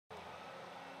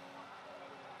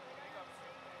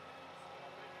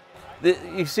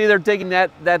You see they're digging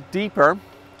that deeper.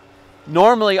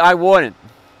 Normally I wouldn't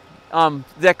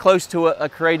that close to a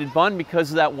created bund,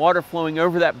 because of that water flowing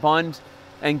over that bund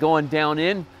and going down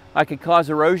in. I could cause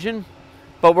erosion,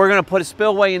 but we're going to put a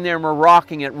spillway in there and we're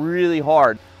rocking it really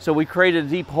hard. So we created a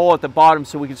deep hole at the bottom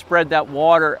so we can spread that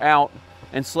water out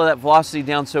and slow that velocity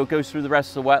down so it goes through the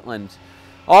rest of the wetlands.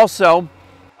 Also,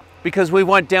 because we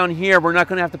went down here, we're not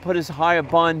going to have to put as high a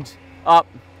bund up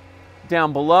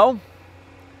down below.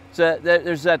 So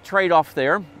there's that trade-off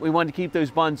there. We want to keep those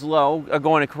bunds low,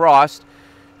 going across.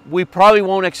 We probably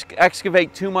won't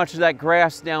excavate too much of that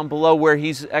grass down below where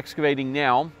he's excavating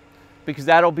now, because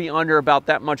that'll be under about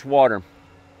that much water.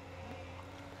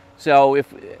 So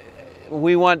if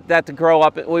we want that to grow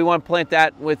up, we want to plant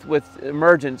that with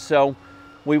emergence, so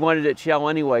we wanted it shallow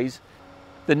anyways.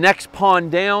 The next pond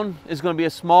down is going to be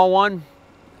a small one.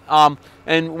 And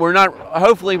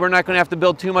hopefully we're not going to have to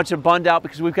build too much of bund out,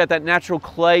 because we've got that natural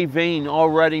clay vein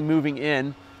already moving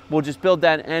in. We'll just build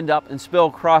that end up and spill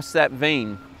across that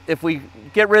vein. If we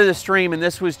get rid of the stream, and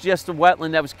this was just a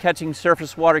wetland that was catching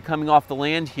surface water coming off the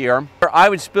land here, I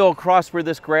would spill across where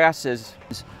this grass is.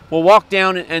 We'll walk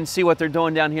down and see what they're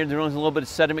doing down here. They're doing a little bit of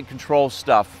sediment control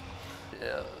stuff.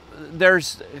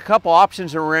 There's a couple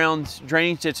options around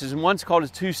drainage ditches, and one's called a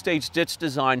two-stage ditch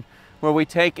design, where we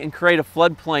take and create a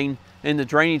floodplain in the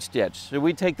drainage ditch. So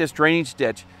we take this drainage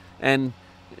ditch and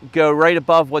go right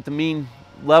above what the mean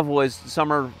level is,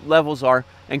 summer levels are,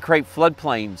 and create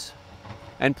floodplains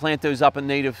and plant those up in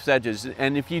native sedges.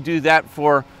 And if you do that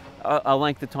for a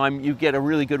length of time, you get a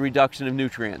really good reduction of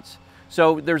nutrients.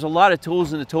 So there's a lot of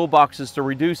tools in the toolboxes to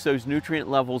reduce those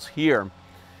nutrient levels here.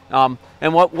 And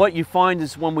what you find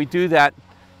is when we do that,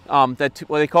 what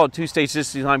they call it two-stage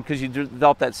ditch design, because you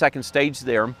develop that second stage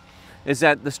there, is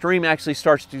that the stream actually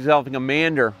starts developing a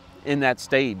meander in that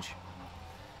stage.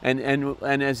 And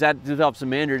as that develops a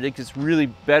meander, it gets really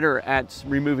better at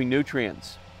removing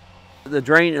nutrients. The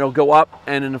drain, it'll go up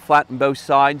and it'll flatten both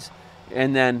sides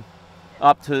and then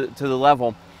up to the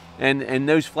level. And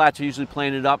those flats are usually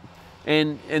planted up.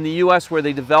 And in the US, where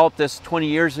they developed this 20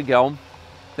 years ago,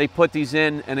 they put these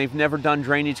in and they've never done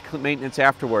drainage maintenance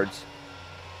afterwards.